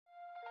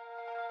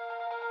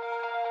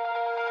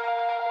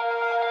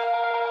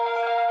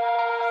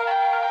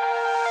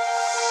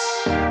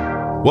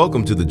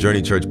Welcome to the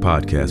Journey Church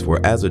podcast, where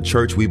as a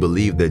church, we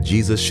believe that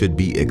Jesus should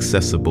be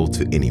accessible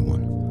to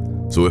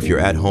anyone. So if you're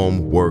at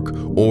home, work,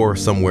 or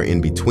somewhere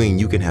in between,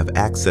 you can have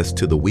access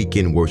to the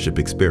weekend worship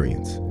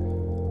experience.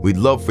 We'd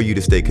love for you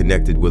to stay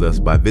connected with us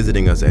by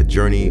visiting us at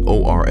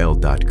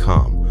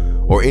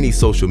journeyorl.com or any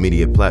social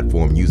media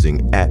platform using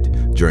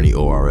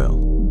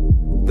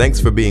 @JourneyORL. Thanks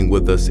for being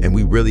with us, and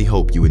we really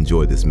hope you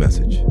enjoy this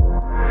message.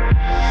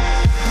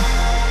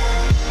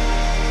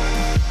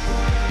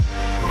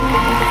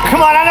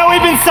 Come on, I know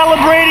we've been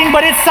celebrating,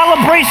 but it's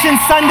Celebration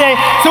Sunday.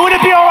 So would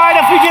it be all right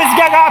if we just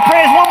get God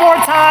praise one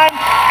more time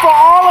for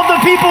all of the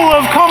people who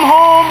have come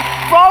home,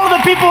 for all of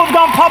the people who have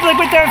gone public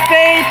with their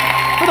faith,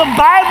 for the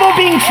Bible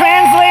being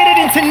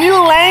translated into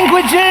new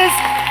languages,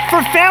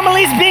 for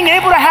families being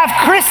able to have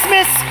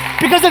Christmas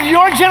because of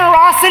your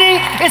generosity.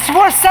 It's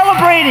worth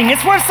celebrating.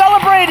 It's worth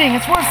celebrating.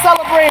 It's worth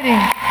celebrating.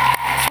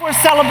 It's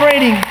worth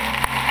celebrating.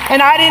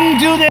 And I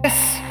didn't do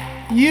this.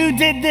 You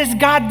did this.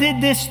 God did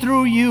this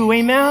through you.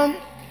 Amen?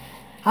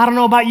 I don't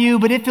know about you,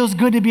 but it feels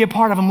good to be a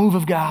part of a move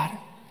of God.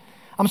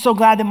 I'm so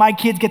glad that my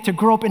kids get to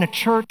grow up in a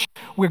church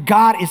where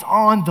God is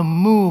on the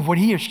move, where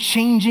He is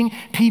changing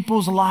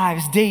people's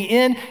lives day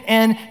in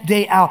and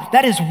day out.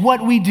 That is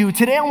what we do.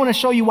 Today, I want to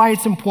show you why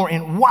it's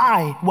important,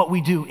 why what we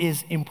do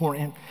is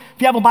important.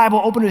 If you have a Bible,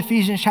 open to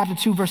Ephesians chapter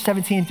 2, verse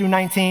 17 through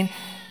 19.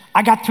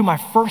 I got to my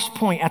first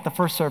point at the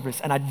first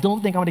service, and I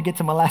don't think I'm going to get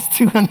to my last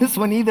two on this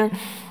one either,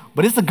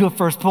 but it's a good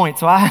first point,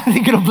 so I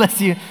think it'll bless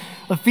you.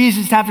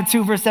 Ephesians chapter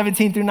 2, verse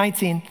 17 through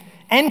 19.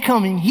 And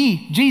coming,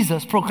 He,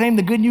 Jesus, proclaimed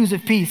the good news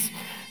of peace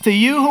to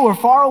you who are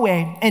far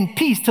away, and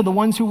peace to the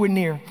ones who were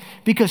near.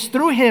 Because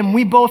through Him,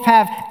 we both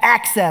have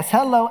access.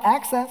 Hello,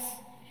 access.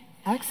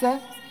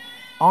 Access.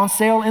 On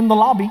sale in the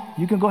lobby.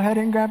 You can go ahead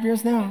and grab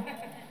yours now.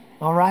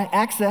 All right,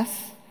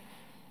 access.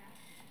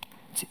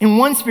 In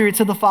one spirit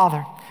to the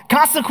Father.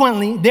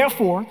 Consequently,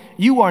 therefore,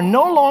 you are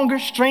no longer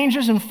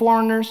strangers and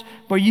foreigners,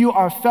 but you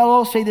are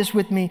fellow, say this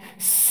with me,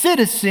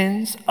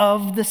 citizens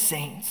of the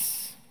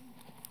saints.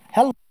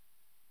 Hello.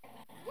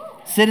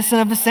 Citizen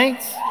of the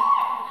saints.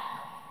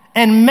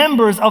 And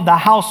members of the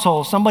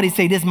household. Somebody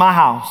say, this is my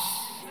house.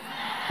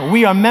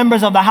 We are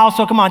members of the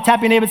household. Come on,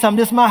 tap your neighbor and tell them,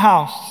 this is my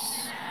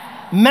house.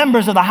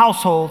 Members of the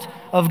household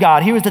of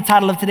God. Here is the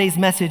title of today's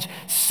message,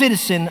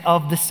 Citizen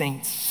of the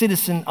Saints.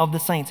 Citizen of the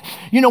Saints.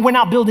 You know, we're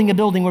not building a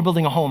building, we're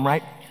building a home,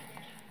 right?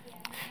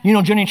 You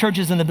know, Journey Church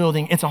is in the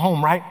building. It's a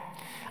home, right?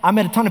 I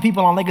met a ton of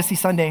people on Legacy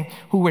Sunday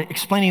who were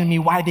explaining to me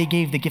why they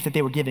gave the gift that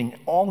they were giving,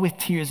 all with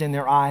tears in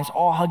their eyes,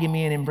 all hugging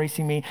me and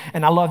embracing me.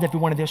 And I loved every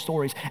one of their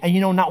stories. And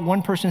you know, not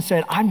one person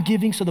said, I'm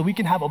giving so that we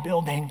can have a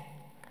building.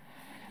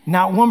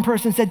 Not one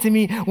person said to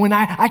me, when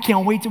I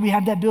can't wait till we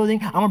have that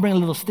building, I'm gonna bring a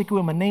little sticker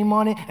with my name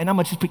on it, and I'm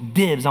gonna just put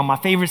dibs on my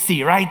favorite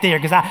seat right there,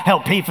 because I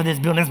helped pay for this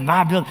building, it's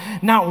my building.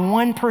 Not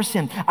one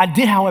person. I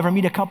did, however,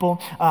 meet a couple,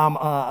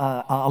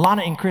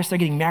 Alana and Chris, they're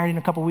getting married in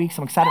a couple weeks.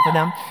 I'm excited for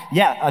them.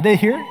 Yeah, are they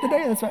here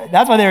today?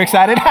 That's why they're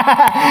excited.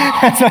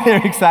 That's why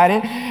they're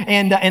excited.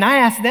 And I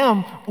asked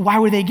them, why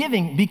were they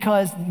giving?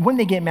 Because when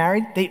they get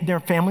married, their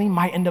family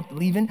might end up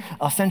leaving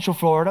Central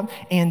Florida.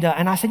 And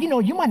I said, you know,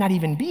 you might not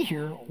even be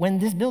here when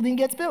this building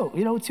gets built,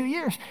 2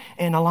 years.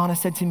 And Alana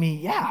said to me,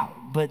 yeah,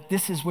 but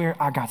this is where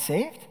I got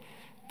saved.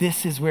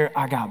 This is where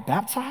I got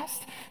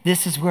baptized.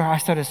 This is where I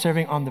started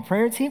serving on the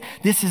prayer team.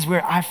 This is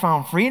where I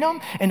found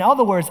freedom. In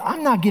other words,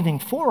 I'm not giving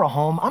for a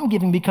home. I'm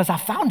giving because I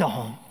found a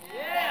home.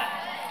 Yeah.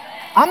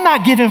 I'm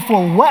not giving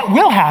for what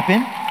will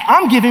happen.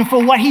 I'm giving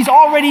for what He's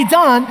already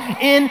done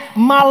in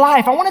my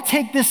life. I want to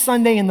take this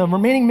Sunday and the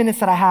remaining minutes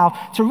that I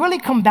have to really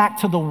come back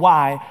to the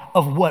why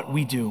of what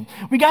we do.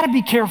 We got to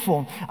be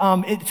careful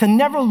to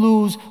never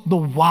lose the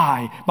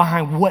why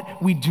behind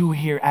what we do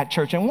here at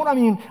church. And I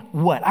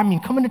mean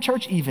coming to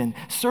church even,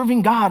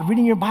 serving God,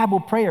 reading your Bible,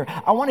 prayer.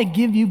 I want to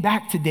give you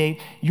back today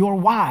your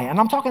why. And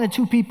I'm talking to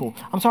two people.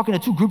 I'm talking to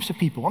two groups of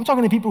people. I'm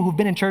talking to people who've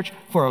been in church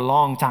for a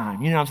long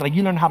time. You know, it's like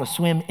you learn how to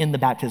swim in the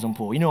baptism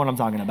pool. You know what I'm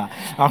talking about.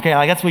 Okay,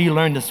 like that's where you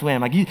learn to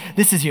swim. Like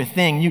this is your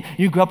thing.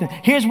 You grew up in.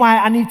 Here's why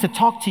I need to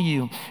talk to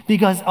you,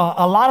 because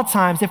a lot of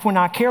times, if we're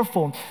not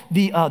careful,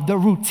 the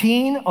routine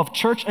of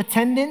church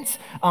attendance,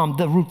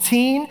 the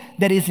routine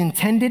that is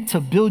intended to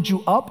build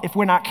you up, if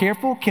we're not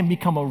careful, can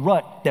become a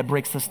rut that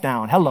breaks us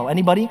down. Hello,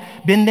 anybody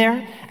been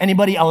there?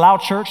 Anybody allow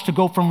church to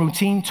go from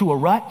routine to a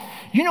rut?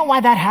 You know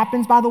why that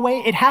happens, by the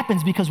way? It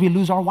happens because we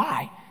lose our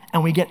why.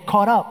 And we get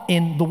caught up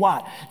in the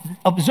what.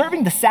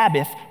 Observing the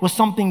Sabbath was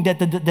something that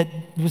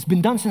was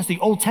been done since the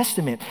Old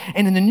Testament.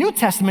 And in the New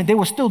Testament, they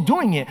were still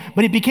doing it,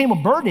 but it became a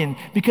burden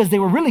because they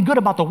were really good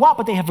about the what,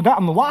 but they had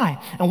forgotten the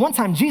why. And one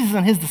time, Jesus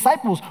and His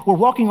disciples were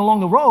walking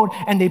along the road,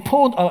 and they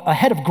pulled a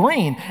head of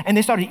grain, and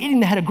they started eating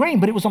the head of grain,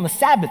 but it was on the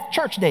Sabbath,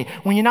 church day,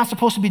 when you're not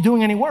supposed to be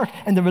doing any work.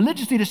 And the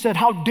religious leaders said,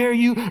 how dare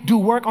you do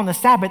work on the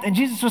Sabbath? And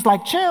Jesus was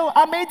like, chill,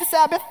 I made the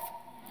Sabbath.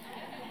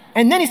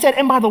 And then he said,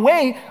 and by the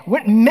way,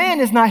 man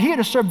is not here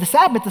to serve the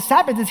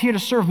Sabbath is here to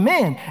serve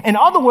man. In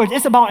other words,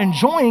 it's about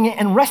enjoying it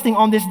and resting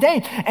on this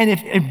day. And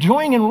if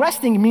enjoying and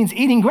resting means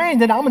eating grain,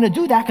 then I'm gonna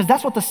do that because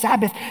that's what the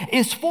Sabbath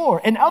is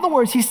for. In other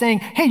words, he's saying,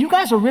 hey, you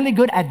guys are really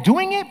good at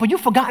doing it, but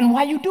you've forgotten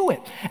why you do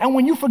it. And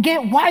when you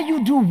forget why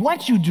you do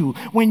what you do,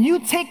 when you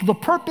take the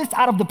purpose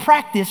out of the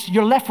practice,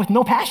 you're left with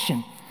no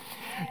passion.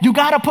 You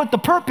got to put the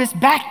purpose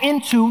back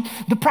into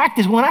the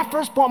practice. When I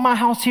first bought my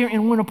house here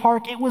in Winter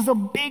Park, it was a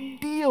big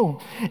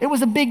deal. It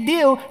was a big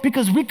deal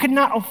because we could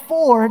not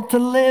afford to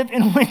live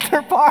in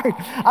Winter Park.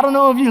 I don't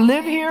know if you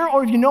live here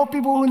or if you know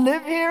people who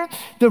live here.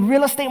 The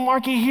real estate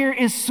market here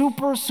is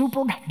super,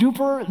 super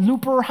duper,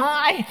 looper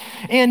high.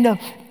 And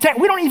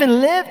we don't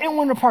even live in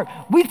Winter Park.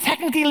 We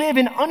technically live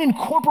in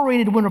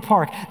unincorporated Winter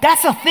Park.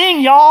 That's a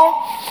thing,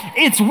 y'all.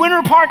 It's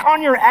Winter Park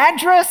on your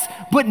address,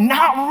 but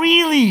not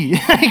really.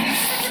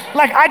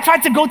 Like I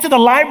tried to go to the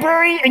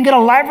library and get a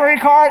library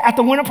card at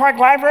the Winter Park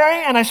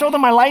Library, and I showed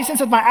them my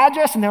license with my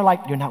address, and they're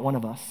like, you're not one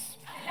of us.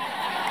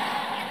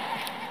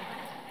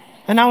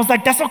 And I was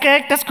like, that's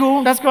okay, that's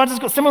cool, that's good, that's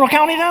good. Seminole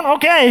County then?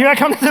 Okay, here I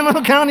come to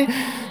Seminole County.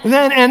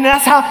 And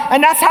that's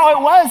how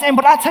it was.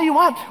 But I'll tell you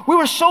what, we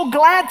were so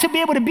glad to be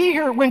able to be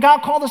here when God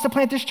called us to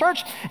plant this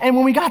church. And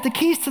when we got the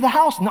keys to the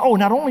house,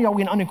 not only are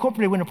we in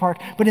unincorporated Winter Park,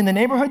 but in the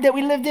neighborhood that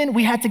we lived in,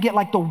 we had to get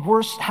like the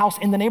worst house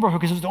in the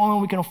neighborhood because it was the only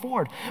one we could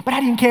afford. But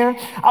I didn't care.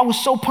 I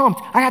was so pumped.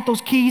 I got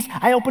those keys.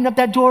 I opened up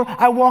that door.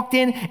 I walked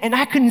in, and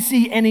I couldn't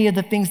see any of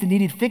the things that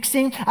needed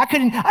fixing. I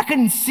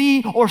couldn't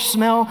see or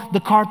smell the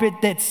carpet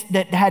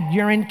that had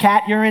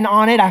cat urine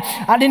on it.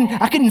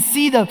 I couldn't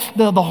see the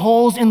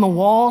holes in the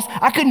walls.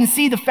 I couldn't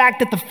see the fact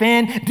that the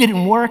fan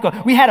didn't work.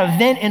 We had a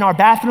vent in our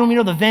bathroom,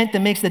 the vent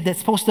that that's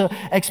supposed to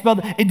expel.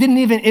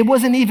 It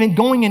wasn't even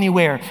going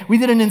anywhere. We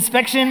did an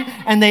inspection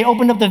and they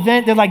opened up the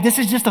vent. They're like, this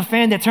is just a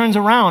fan that turns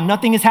around.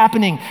 Nothing is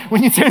happening.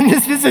 When you turn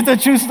this is a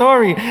true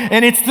story.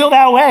 And it's still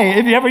that way.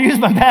 If you ever use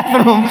my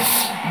bathroom,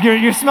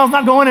 your smell's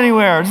not going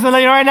anywhere. Just to let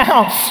you know right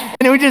now.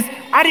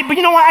 And but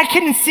you know what? I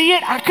couldn't see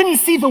it. I couldn't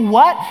see the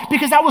what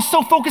because I was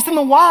so focused on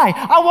the why.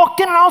 I walked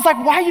in and I was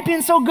like, why are you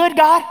being so good,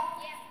 God?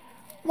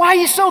 Why are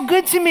you so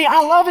good to me?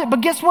 I love it.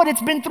 But guess what?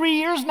 It's been 3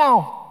 years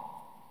now.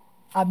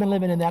 I've been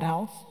living in that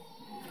house.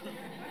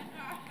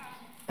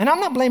 And I'm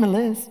not blaming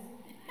Liz.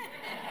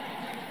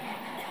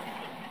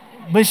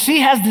 But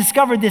she has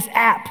discovered this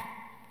app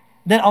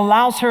that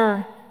allows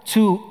her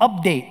to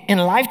update in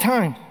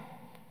lifetime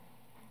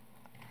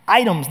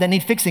items that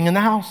need fixing in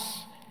the house.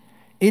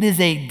 It is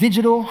a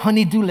digital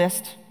honey-do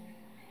list.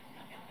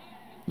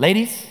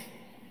 Ladies,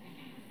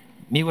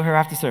 meet with her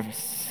after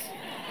service.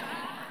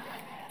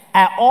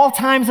 At all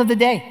times of the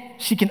day,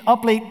 she can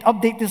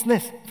update this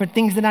list for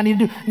things that I need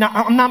to do. Now,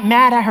 I'm not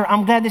mad at her.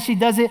 I'm glad that she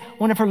does it.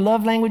 One of her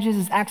love languages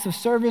is acts of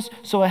service,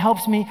 so it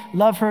helps me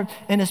love her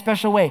in a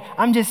special way.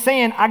 I'm just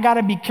saying I got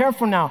to be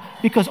careful now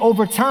because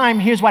over time,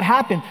 here's what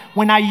happened.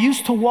 When I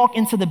used to walk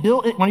into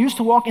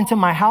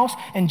my house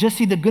and just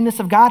see the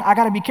goodness of God, I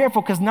got to be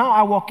careful because now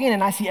I walk in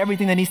and I see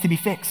everything that needs to be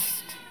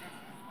fixed.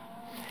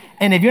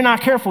 And if you're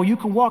not careful, you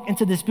can walk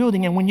into this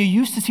building and when you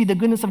used to see the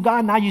goodness of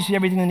God, now you see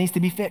everything that needs to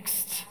be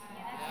fixed.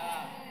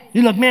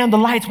 You look, man, the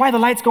lights, why are the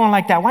lights going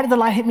like that? Why did the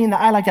light hit me in the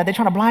eye like that? They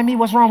trying to blind me?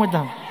 What's wrong with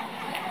them?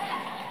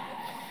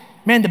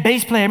 Man, the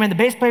bass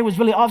player was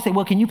really upset.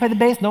 Well, can you play the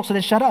bass? No, so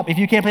then shut up. If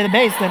you can't play the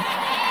bass, then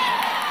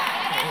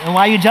and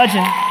why are you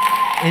judging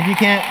if you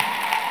can't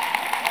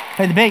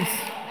play the bass?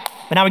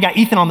 But now we got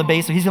Ethan on the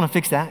bass, so he's gonna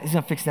fix that.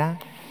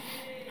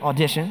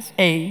 Auditions,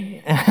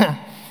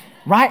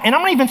 right? And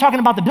I'm not even talking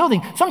about the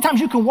building.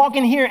 Sometimes you can walk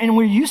in here and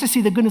we're used to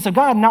see the goodness of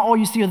God, and now all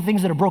you see are the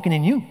things that are broken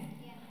in you.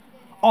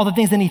 All the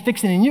things that need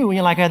fixing in you, and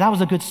you're like, that was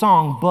a good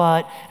song,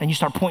 and you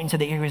start pointing to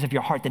the areas of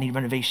your heart that need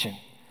renovation,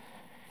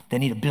 that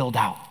need to build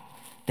out,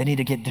 that need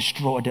to get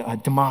destroyed,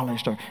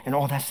 demolished, and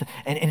all that stuff.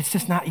 And it's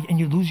just not, and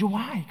you lose your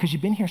why because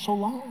you've been here so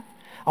long.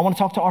 I want to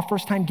talk to our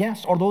first-time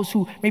guests or those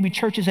who maybe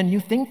church is a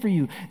new thing for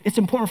you. It's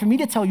important for me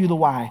to tell you the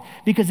why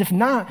because if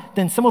not,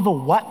 then some of the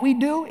what we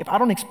do, if I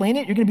don't explain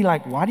it, you're going to be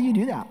like, why do you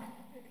do that?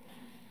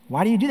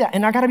 Why do you do that?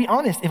 And I got to be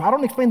honest, if I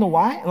don't explain the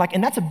why,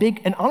 and that's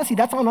and honestly,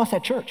 that's on us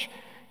at church.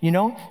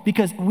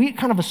 Because we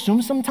kind of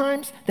assume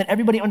sometimes that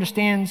everybody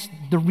understands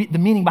the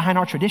meaning behind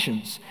our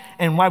traditions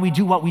and why we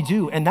do what we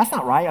do. And that's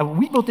not right.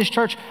 We built this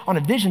church on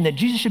a vision that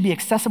Jesus should be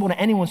accessible to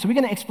anyone. So we're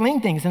going to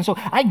explain things. And so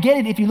I get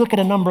it if you look at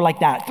a number like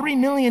that, $3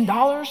 million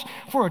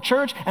for a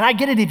church. And I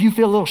get it if you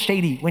feel a little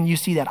shady when you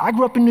see that. I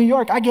grew up in New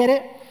York. I get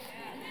it.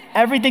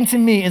 Everything to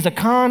me is a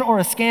con or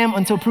a scam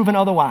until proven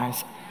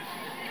otherwise.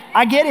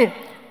 I get it.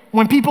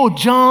 When people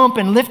jump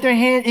and lift their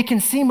hand, it can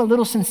seem a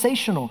little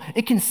sensational.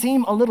 It can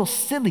seem a little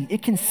silly.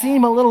 It can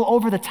seem a little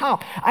over the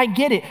top. I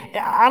get it.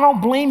 I don't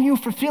blame you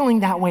for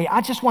feeling that way.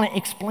 I just want to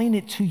explain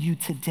it to you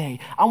today.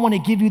 I want to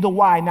give you the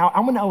why. Now,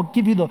 I'm going to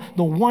give you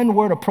the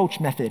one-word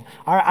approach method.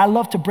 All right? I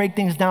love to break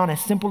things down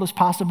as simple as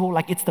possible.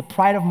 Like it's the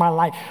pride of my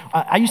life.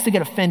 I used to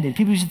get offended.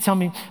 People used to tell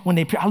me when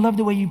they preach, I love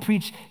the way you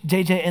preach,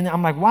 JJ. And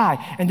I'm like,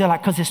 why? And they're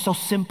like, because it's so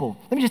simple.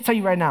 Let me just tell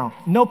you right now,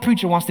 no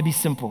preacher wants to be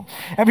simple.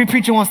 Every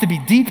preacher wants to be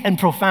deep and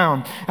profound.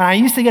 profound. And I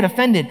used to get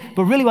offended,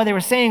 but really what they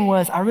were saying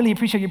was, I really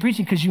appreciate your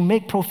preaching because you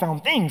make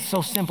profound things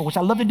so simple, which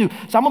I love to do.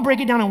 So I'm gonna break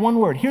it down in one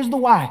word. Here's the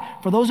why.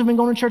 For those who've been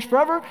going to church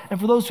forever, and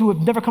for those who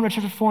have never come to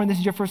church before, and this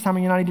is your first time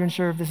and you're not even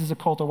sure if this is a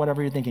cult or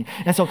whatever you're thinking.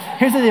 And so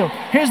here's the deal.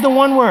 Here's the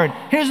one word.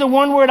 Here's the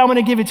one word I'm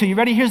gonna give it to you.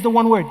 Ready? Here's the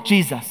one word,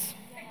 Jesus.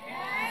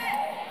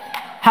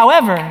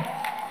 However,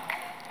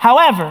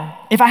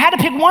 if I had to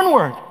pick one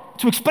word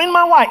to explain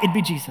my why, it'd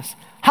be Jesus.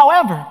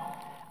 However,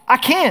 I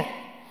can't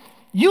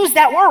use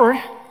that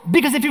word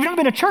because if you've never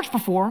been to church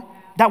before,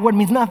 that word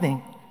means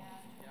nothing.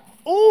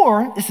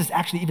 Or, this is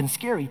actually even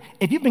scary,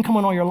 if you've been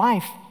coming all your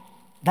life,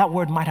 that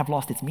word might have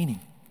lost its meaning.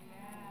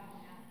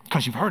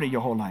 Because you've heard it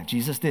your whole life.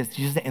 Jesus this,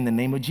 Jesus that, in the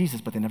name of Jesus,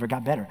 but they never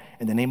got better.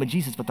 In the name of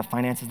Jesus, but the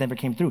finances never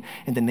came through.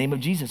 In the name of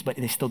Jesus, but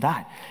they still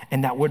died.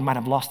 And that word might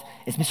have lost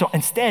its meaning. So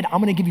instead, I'm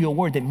gonna give you a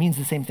word that means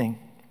the same thing,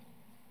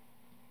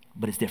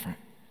 but it's different.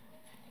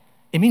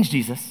 It means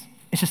Jesus.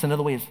 It's just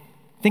another way of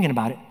thinking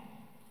about it.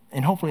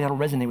 And hopefully that'll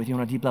resonate with you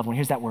on a deep level. And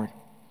here's that word,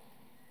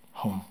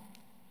 home.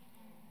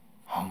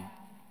 Home.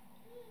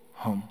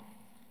 Home.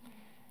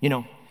 You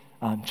know,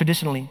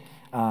 traditionally,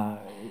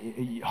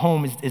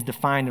 home is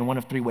defined in one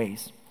of three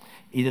ways.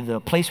 Either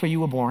the place where you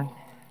were born,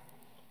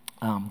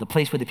 the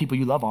place where the people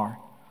you love are,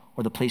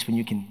 or the place when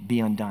you can be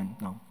undone.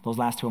 No, those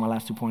last two are my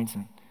last 2 points.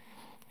 And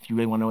if you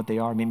really want to know what they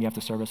are, maybe after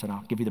service and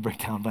I'll give you the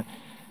breakdown. But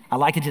I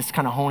like to just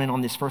kind of hone in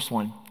on this first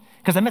one.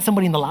 Because I met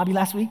somebody in the lobby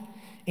last week,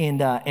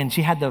 and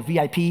she had the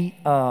VIP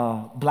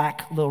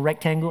black little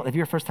rectangle. If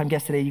you're a first-time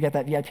guest today, you got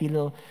that VIP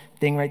little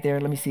thing right there.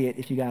 Let me see it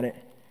if you got it.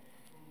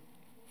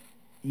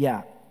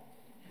 Yeah.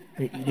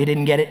 You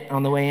didn't get it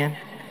on the way in?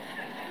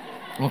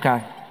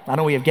 Okay. I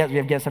know we have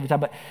guests every time,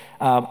 but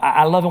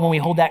I love it when we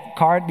hold that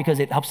card because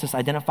it helps us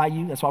identify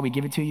you. That's why we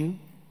give it to you.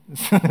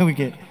 So that we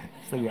get.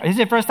 Is it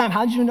your first time?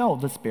 How did you know?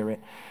 The Spirit.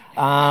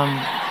 And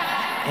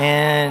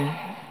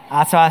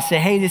so I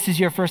said, hey, this is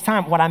your first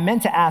time. What I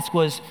meant to ask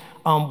was,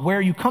 where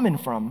are you coming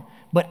from?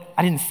 But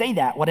I didn't say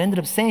that. What I ended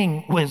up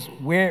saying was,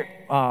 where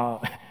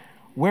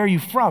are you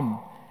from?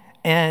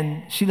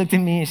 And she looked at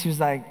me and she was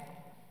like,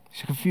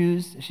 she's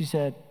confused. She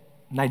said,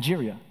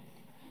 Nigeria.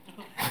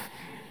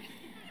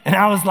 And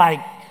I was like,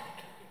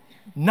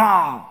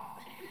 nah.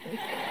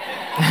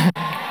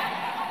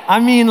 I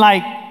mean,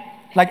 like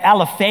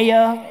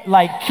Alafaya,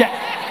 like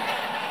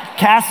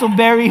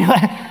Castleberry.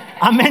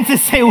 I meant to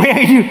say, where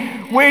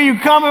are you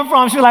coming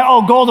from? She was like,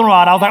 oh,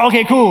 Goldenrod. I was like,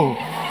 okay, cool,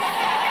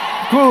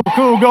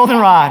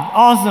 Goldenrod,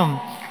 awesome.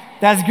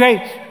 That's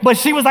great. But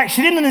she was like,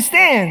 she didn't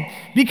understand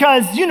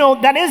because, you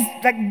know, that is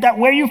that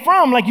where you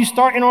from? Like you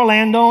start in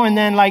Orlando and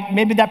then like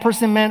maybe that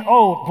person meant,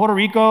 oh, Puerto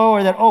Rico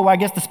or that, oh, I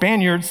guess the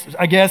Spaniards,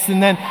 I guess.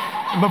 And then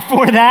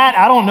before that,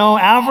 I don't know,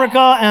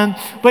 Africa.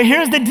 But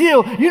here's the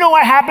deal. You know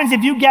what happens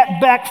if you get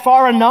back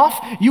far enough?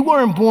 You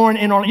weren't born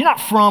in Orlando. You're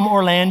not from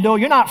Orlando.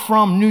 You're not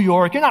from New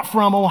York. You're not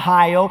from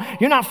Ohio.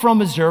 You're not from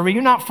Missouri.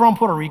 You're not from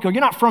Puerto Rico. You're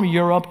not from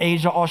Europe,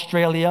 Asia,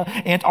 Australia,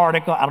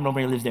 Antarctica. I don't know if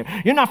anybody lives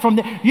there. You're not from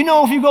there. You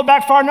know, if you go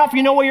back far enough,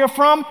 you know where you're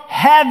from?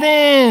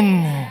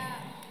 Heaven.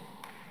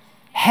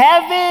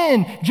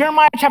 Heaven.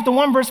 Jeremiah chapter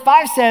 1 verse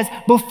 5 says,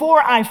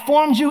 before I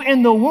formed you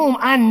in the womb,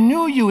 I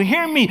knew you.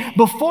 Hear me.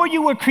 Before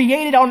you were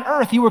created on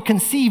earth, you were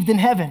conceived in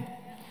heaven.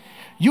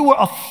 You were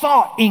a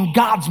thought in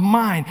God's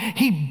mind.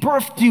 He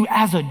birthed you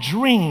as a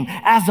dream,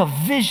 as a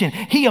vision.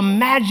 He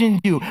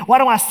imagined you. Why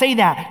do I say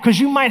that? Because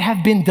you might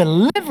have been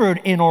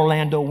delivered in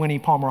Orlando Winnie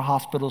Palmer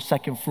Hospital,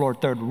 2nd floor,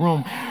 3rd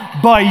room,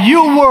 but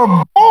you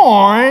were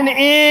born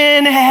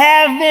in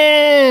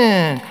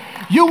heaven.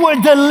 You were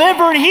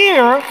delivered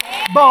here,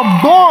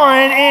 but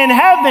born in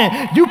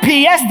heaven.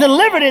 UPS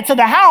delivered it to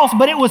the house,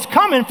 but it was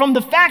coming from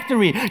the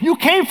factory. You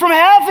came from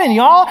heaven,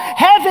 y'all.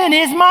 Heaven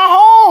is my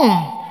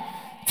home.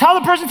 Tell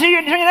the person to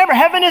your neighbor,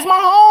 heaven is my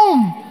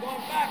home.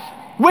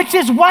 Which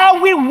is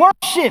why we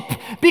worship.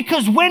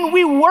 Because when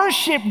we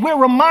worship,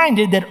 we're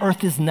reminded that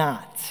earth is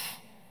not.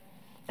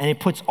 And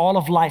it puts all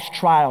of life's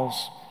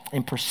trials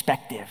in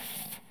perspective.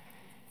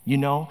 You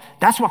know,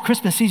 that's what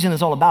Christmas season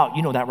is all about.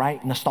 You know that,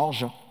 right?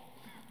 Nostalgia.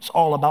 It's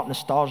all about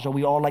nostalgia.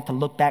 We all like to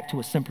look back to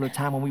a simpler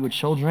time when we were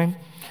children.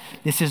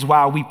 This is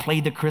why we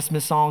play the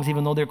Christmas songs,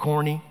 even though they're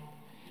corny.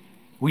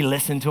 We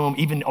listen to them,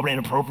 even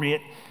inappropriate.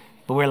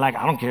 But we're like,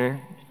 I don't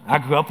care. I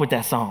grew up with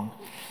that song.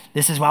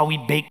 This is why we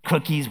bake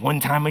cookies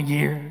one time a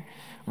year,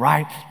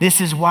 right?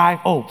 This is why,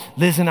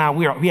 Liz and I,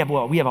 we have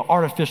an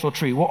artificial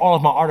tree. Where all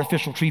of my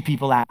artificial tree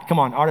people at? Come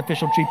on,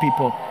 artificial tree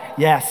people.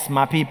 Yes,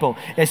 my people.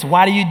 It's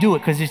why do you do it?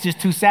 Because it's just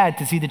too sad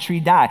to see the tree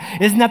die.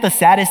 Isn't that the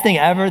saddest thing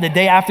ever? The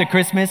day after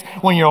Christmas,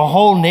 when your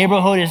whole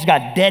neighborhood has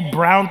got dead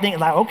brown things.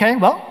 Like, okay,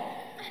 well,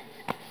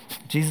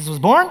 Jesus was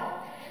born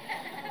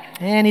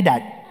and he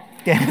died.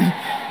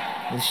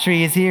 This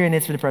tree is here and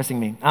it's depressing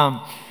me.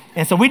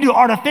 And so we do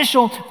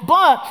artificial,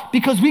 but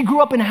because we grew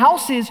up in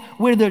houses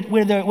where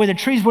the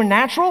trees were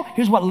natural,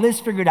 here's what Liz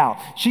figured out.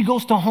 She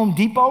goes to Home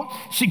Depot.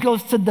 She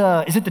goes to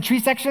the tree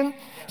section?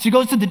 She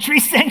goes to the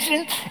tree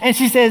section and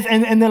she says,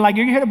 and they're like,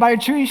 you're here to buy a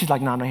tree? She's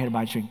like, no, I'm not here to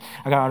buy a tree.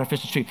 I got an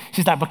artificial tree.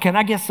 She's like, but can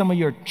I get some of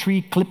your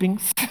tree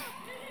clippings?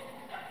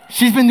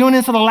 She's been doing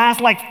this for the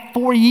last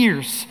 4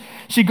 years.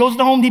 She goes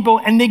to Home Depot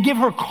and they give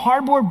her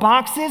cardboard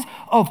boxes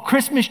of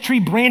Christmas tree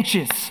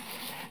branches.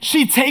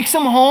 She takes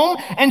them home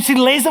and she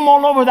lays them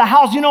all over the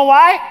house. You know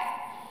why?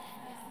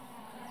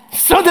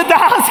 So that the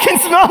house can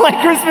smell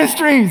like Christmas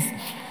trees.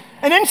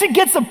 And then she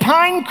gets a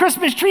pine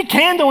Christmas tree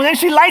candle and then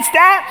she lights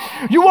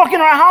that. You walk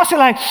into our house, you're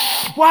like,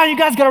 wow, you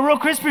guys got a real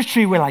Christmas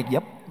tree. We're like,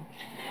 yep.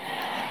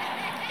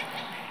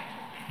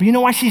 But you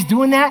know why she's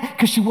doing that?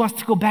 Because she wants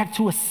to go back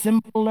to a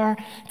simpler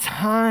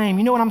time.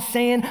 You know what I'm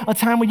saying? A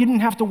time where you didn't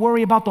have to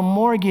worry about the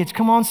mortgage.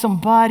 Come on,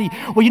 somebody.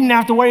 Where you didn't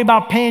have to worry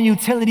about paying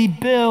utility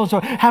bills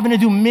or having to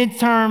do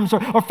midterms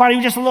or fighting.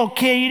 You were just a little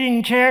kid. You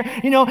didn't care.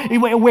 You know,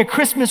 where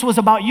Christmas was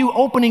about you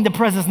opening the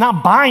presents,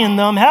 not buying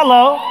them.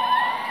 Hello.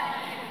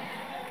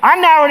 I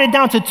narrowed it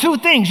down to two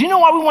things. You know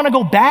why we want to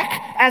go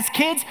back as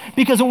kids?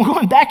 Because when we're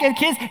going back as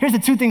kids, here's the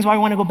two things why we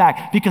want to go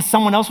back. Because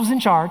someone else was in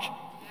charge.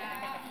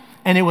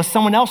 And it was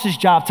someone else's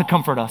job to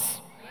comfort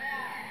us.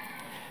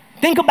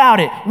 Think about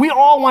it. We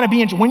all want to be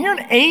in charge. When you're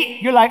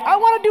 8, you're like, I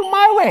want to do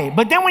my way.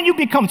 But then when you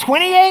become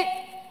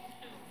 28,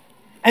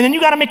 and then you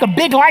got to make a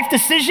big life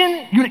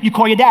decision, you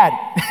call your dad.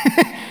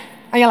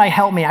 And you're like,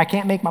 help me. I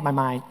can't make up my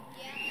mind.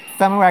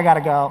 Tell me where I got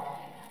to go.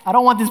 I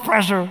don't want this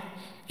pressure.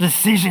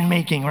 Decision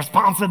making,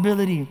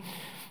 responsibility.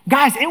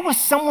 Guys, it was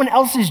someone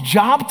else's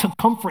job to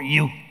comfort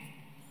you.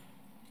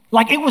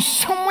 Like it was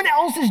someone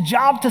else's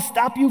job to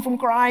stop you from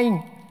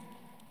crying.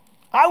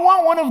 I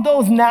want one of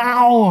those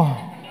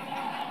now.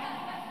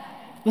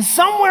 But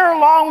somewhere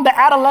along the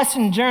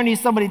adolescent journey,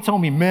 somebody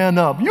told me, man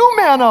up. You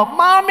man up,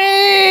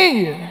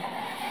 mommy.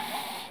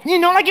 You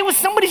know, like it was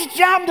somebody's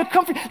job to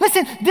comfort.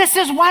 Listen, this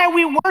is why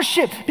we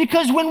worship.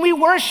 Because when we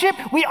worship,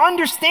 we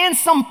understand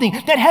something,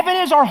 that heaven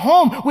is our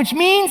home, which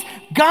means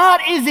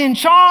God is in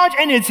charge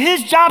and it's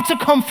his job to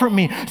comfort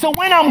me. So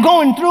when I'm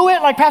going through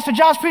it, like Pastor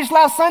Josh preached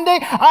last Sunday,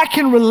 I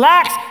can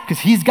relax because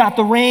he's got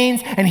the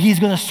reins and he's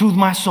going to soothe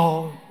my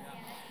soul.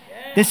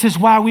 This is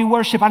why we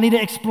worship. I need to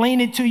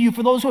explain it to you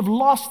for those who have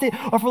lost it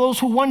or for those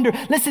who wonder.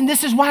 Listen,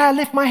 this is why I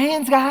lift my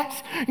hands, guys.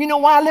 You know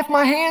why I lift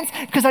my hands?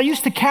 Because I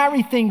used to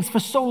carry things for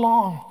so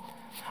long.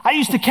 I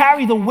used to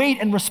carry the weight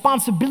and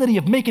responsibility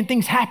of making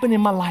things happen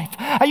in my life.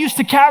 I used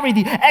to carry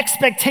the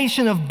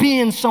expectation of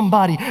being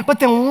somebody. But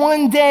then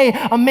one day,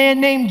 a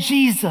man named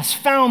Jesus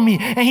found me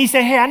and he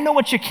said, hey, I know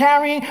what you're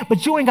carrying,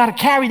 but you ain't got to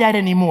carry that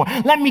anymore.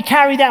 Let me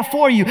carry that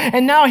for you.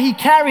 And now he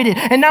carried it.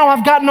 And now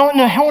I've got nothing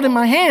to hold in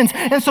my hands.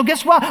 And so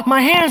guess what?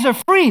 My hands are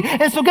free.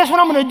 And so guess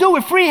what I'm going to do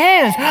with free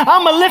hands?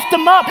 I'm going to lift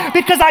them up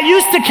because I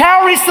used to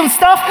carry some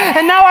stuff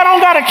and now I don't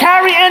got to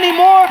carry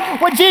anymore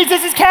what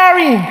Jesus is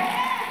carrying.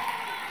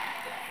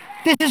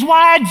 This is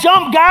why I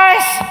jump,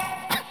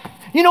 guys.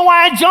 You know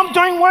why I jump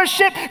during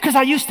worship? Because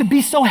I used to be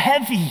so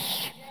heavy.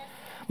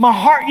 My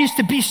heart used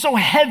to be so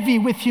heavy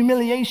with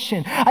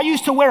humiliation. I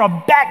used to wear a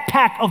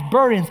backpack of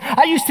burdens.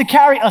 I used to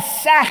carry a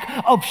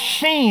sack of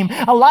shame.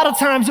 A lot of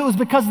times it was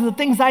because of the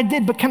things I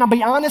did, but can I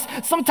be honest?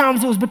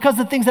 Sometimes it was because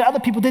of the things that other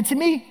people did to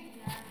me.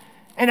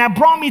 And that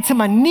brought me to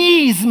my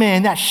knees,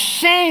 man, that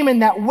shame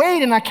and that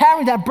weight, and I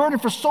carried that burden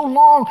for so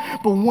long.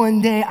 But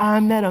one day I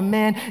met a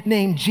man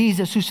named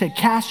Jesus who said,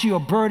 cast your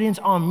burdens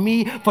on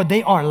me, for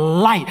they are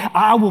light.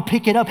 I will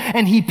pick it up.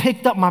 And he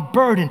picked up my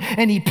burden,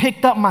 and he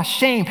picked up my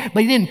shame,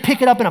 but he didn't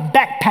pick it up in a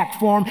backpack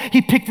form.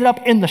 He picked it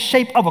up in the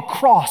shape of a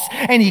cross,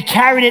 and he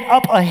carried it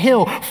up a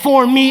hill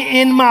for me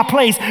in my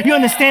place. You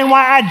understand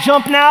why I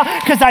jump now?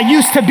 Because I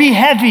used to be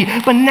heavy,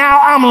 but now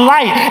I'm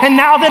light. And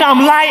now that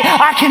I'm light,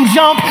 I can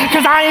jump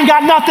because I ain't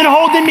got nothing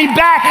holding me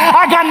back.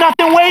 I got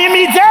nothing weighing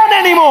me down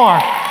anymore.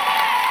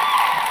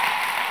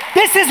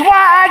 This is why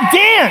I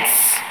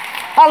dance.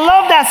 I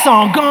love that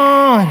song.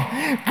 Gone,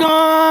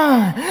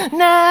 gone.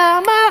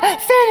 Now my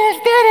sin is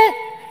dead.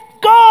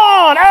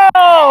 Gone.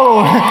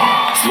 Oh,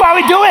 that's why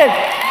we do it.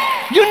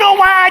 You know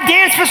why I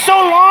danced for so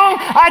long?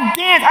 I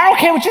dance. I don't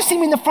care what you see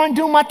me in the front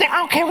doing my thing.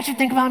 I don't care what you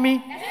think about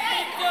me.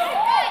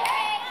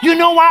 You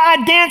know why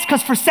I danced?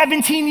 Because for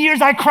 17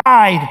 years I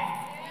cried.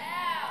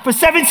 For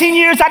 17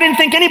 years, I didn't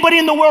think anybody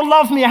in the world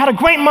loved me. I had a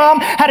great mom,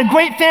 had a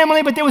great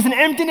family, but there was an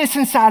emptiness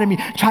inside of me.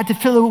 Tried to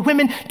fill it with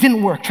women,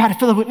 didn't work. Tried to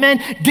fill it with men,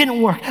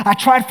 didn't work. I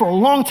tried for a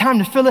long time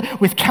to fill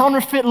it with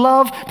counterfeit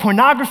love,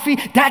 pornography.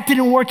 That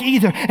didn't work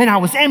either, and I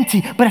was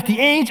empty. But at the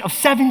age of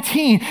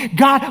 17,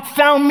 God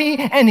found me,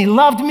 and he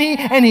loved me,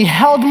 and he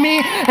held me,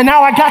 and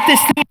now I got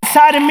this thing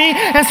inside of me,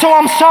 and so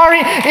I'm sorry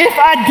if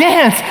I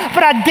dance,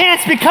 but I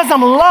dance because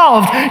I'm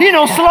loved. You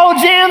know, slow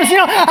jams,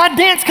 I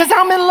dance because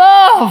I'm in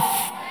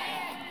love.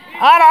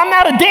 I'm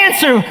not a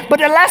dancer, but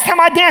the last time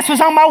I danced was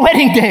on my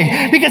wedding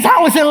day because I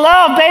was in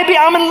love, baby.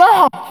 I'm in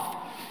love.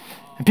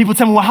 And people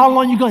tell me, well, how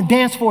long are you going to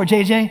dance for,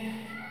 JJ?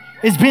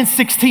 It's been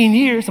 16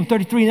 years. I'm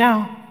 33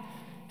 now.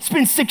 It's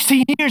been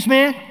 16 years,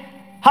 man.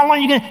 How long are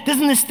you going to,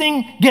 doesn't this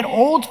thing get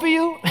old for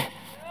you?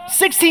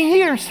 16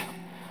 years.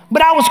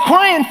 But I was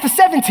crying for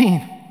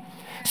 17.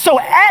 So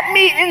at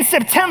me in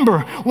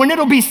September, when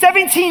it'll be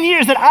 17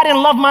 years that I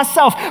didn't love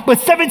myself,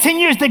 but 17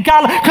 years that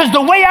God, because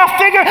the way I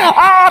figure,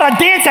 I ought to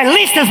dance at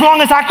least as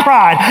long as I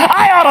cried.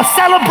 I ought to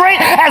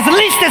celebrate at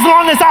least as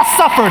long as I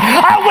suffered.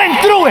 I went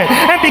through it,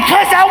 and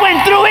because I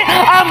went through it,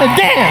 I'm going to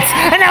dance,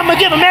 and I'm going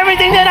to give them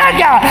everything that I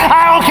got.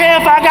 I don't care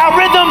if I got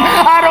rhythm.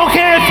 I don't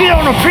care if you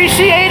don't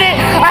appreciate it.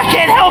 I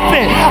can't help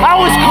it. I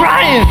was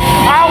crying.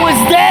 I was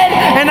dead,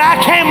 and I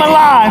came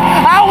alive.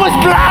 I was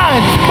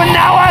blind, but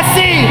now I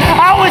see.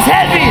 I was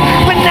heavy,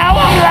 but now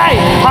I'm light.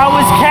 I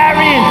was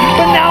carrying,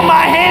 but now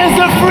my hands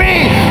are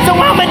free. So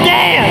I'ma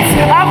dance,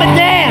 I'ma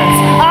dance,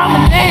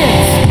 I'ma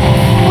dance.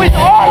 With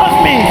all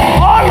of me,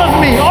 all of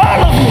me,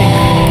 all of me.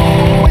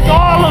 With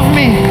all of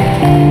me,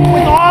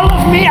 with all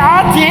of me,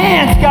 I'll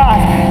dance,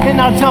 guys.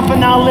 And I'll jump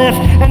and I'll lift.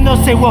 And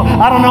they'll say, well,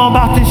 I don't know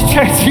about this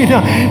church,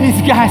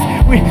 these guys.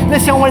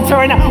 Listen, I want to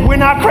tell you right now, we're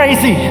not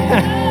crazy.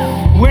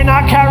 We're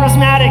not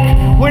charismatic.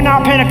 We're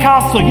not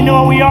Pentecostal. You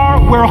know what we are?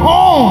 We're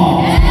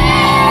home.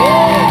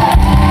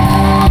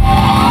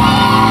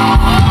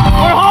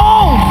 We're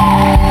home.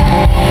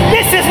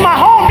 This is my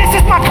home. This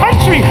is my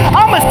country.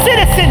 I'm a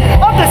citizen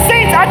of the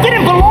saints. I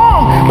didn't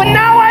belong, but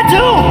now I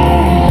do.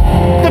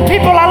 The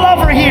people I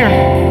love are here.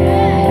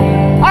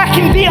 I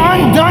can be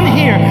undone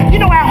here. You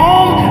know, at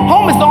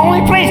home is the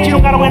only place you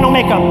don't gotta wear no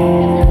makeup.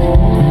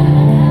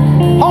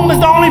 Home is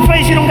the only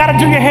place you don't gotta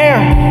do your hair.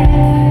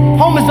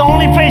 Home is the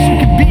only place you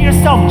can be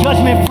yourself,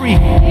 judgment-free.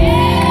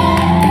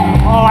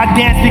 Oh, I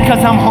dance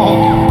because I'm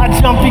home. I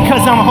jump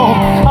because I'm home.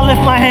 I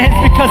lift my hands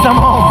because I'm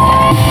home.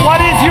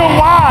 What is your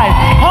why?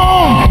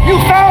 Home. You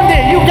found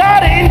it. You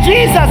got it in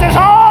Jesus. It's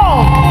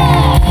home.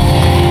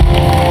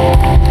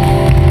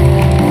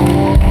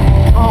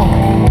 Home.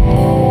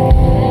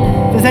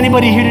 If there's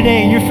anybody here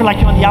today and you feel like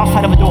you're on the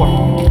outside of a door,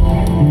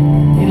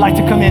 you'd like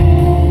to come in,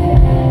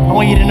 I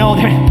want you to know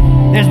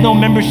there's no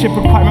membership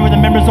required. Remember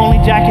the members only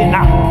jacket?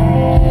 Nah.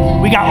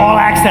 We got all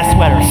access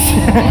sweaters.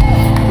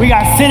 We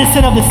got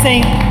citizen of the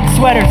saint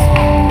sweaters.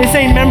 This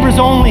ain't members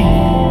only.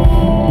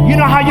 You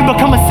know how you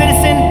become a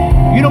citizen?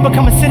 You don't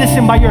become a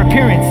citizen by your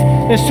appearance.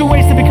 There's two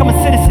ways to become a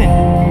citizen,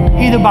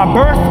 either by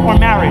birth or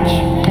marriage.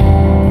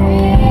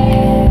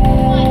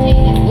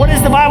 What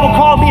does the Bible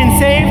call being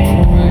saved?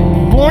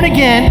 Born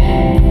again,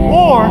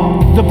 or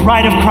the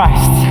bride of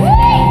Christ.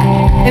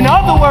 In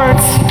other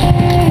words,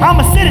 I'm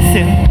a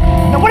citizen.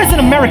 Now, what does an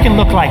American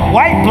look like?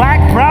 White,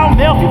 black, brown,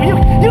 male? People,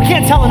 you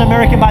can't tell an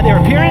American by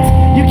their appearance.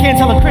 You can't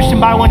tell a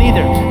Christian by one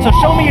either. So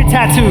show me your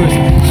tattoos.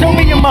 Show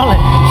me your mullet.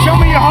 Show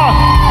me your heart.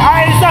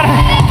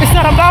 It's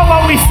not about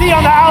what we see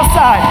on the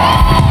outside.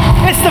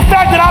 It's the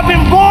fact that I've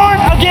been born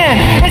again.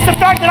 It's the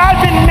fact that I've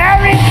been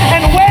married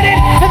and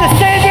wedded to the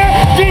Savior,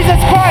 Jesus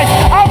Christ.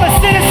 I'm a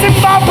citizen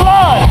by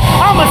blood.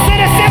 I'm a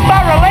citizen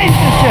by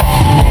relationship.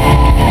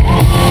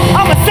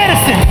 I'm a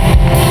citizen.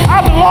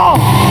 I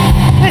belong.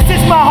 This is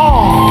my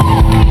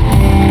home.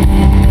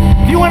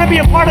 If you want to be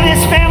a part of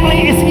this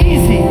family, it's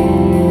easy.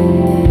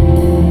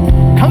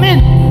 Come in.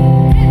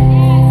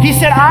 He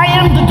said, I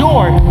am the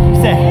door.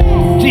 He said,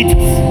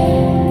 Jesus.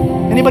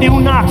 Anybody who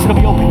knocks, it'll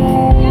be open.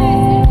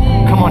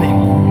 Come on in.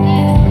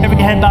 Every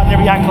head bowed and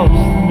every eye closed.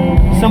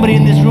 Somebody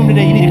in this room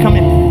today, you need to come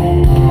in.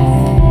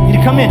 You need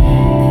to come in.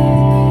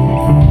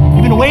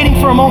 You've been waiting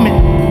for a moment.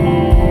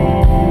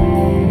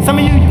 Some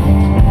of you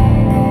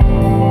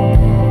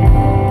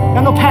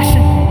got no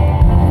passion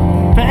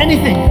for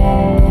anything.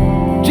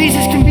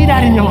 Jesus can be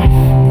that in your life.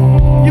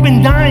 You've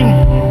been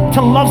dying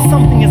to love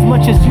something as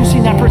much as you see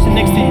that person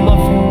next to you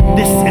love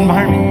this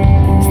environment.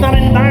 It's not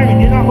an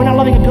environment. We're not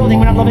loving a building.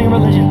 We're not loving a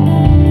religion.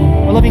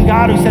 We're loving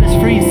God who set us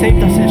free,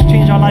 saved us, and has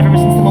changed our life ever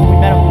since the moment we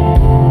met Him.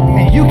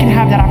 And you can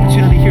have that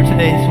opportunity here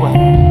today as well.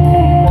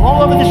 Well,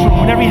 all over this room,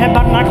 with every head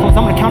bowed and eye closed,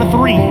 I'm going to count to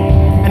 3.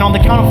 And on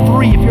the count of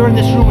 3, if you're in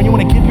this room and you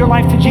want to give your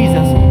life to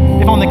Jesus,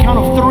 if on the count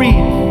of 3,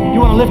 you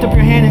want to lift up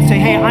your hand and say,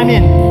 hey, I'm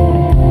in.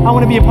 I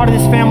want to be a part of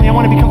this family. I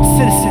want to become a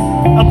citizen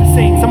of the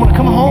saints. I'm going to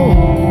come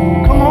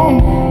home. Come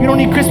home. You don't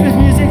need Christmas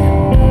music.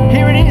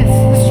 Here it is.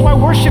 This is why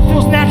worship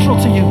feels natural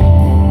to you.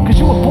 Because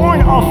you were born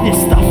of this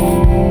stuff.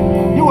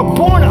 You were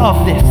born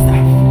of this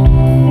stuff.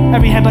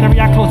 Every head but every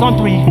eye closed. On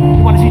 3,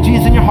 you want to see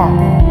Jesus in your heart.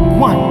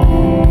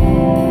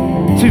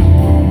 1, 2.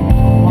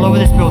 All over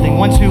this building.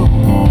 1, 2,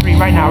 3.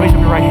 Right now, raise up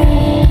your right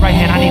hand. Right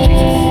hand. I need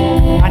Jesus.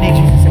 I need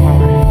Jesus in my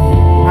life.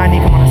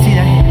 Come on, I see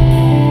that hand.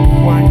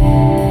 1,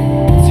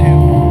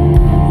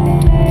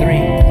 2, 3,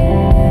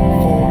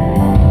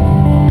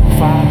 4,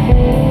 5,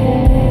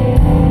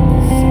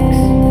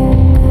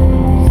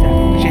 6,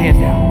 7. Put your hands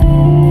down.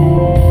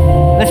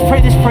 Let's pray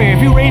this prayer.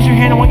 If you raise your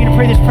hand, I want you to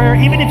pray this prayer.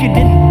 Even if you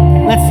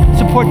didn't, let's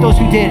support those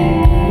who did.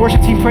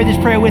 Worship team, pray this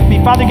prayer with me.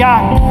 Father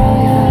God,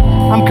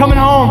 I'm coming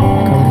home.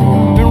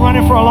 Been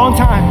running for a long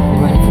time,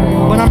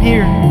 but I'm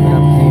here.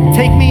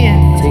 Take me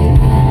in.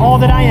 All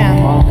that I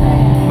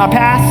am. My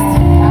past,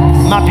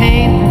 my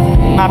pain,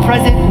 my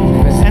present,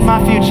 and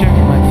my future.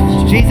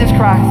 Jesus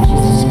Christ.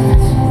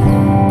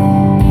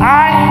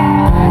 I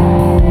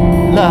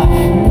love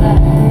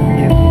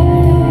you.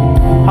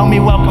 Help me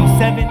welcome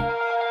 7.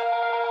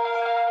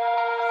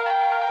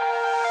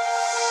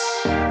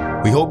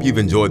 We hope you've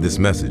enjoyed this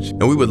message,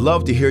 and we would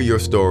love to hear your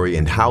story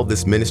and how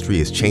this ministry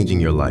is changing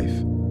your life.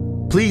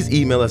 Please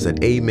email us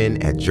at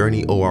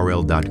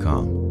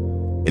amen@journeyorl.com.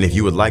 And if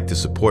you would like to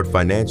support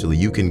financially,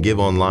 you can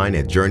give online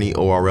at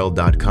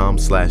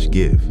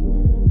journeyorl.com/give.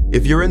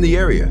 If you're in the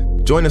area,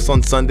 join us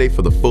on Sunday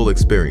for the full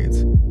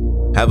experience.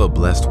 Have a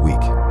blessed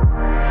week.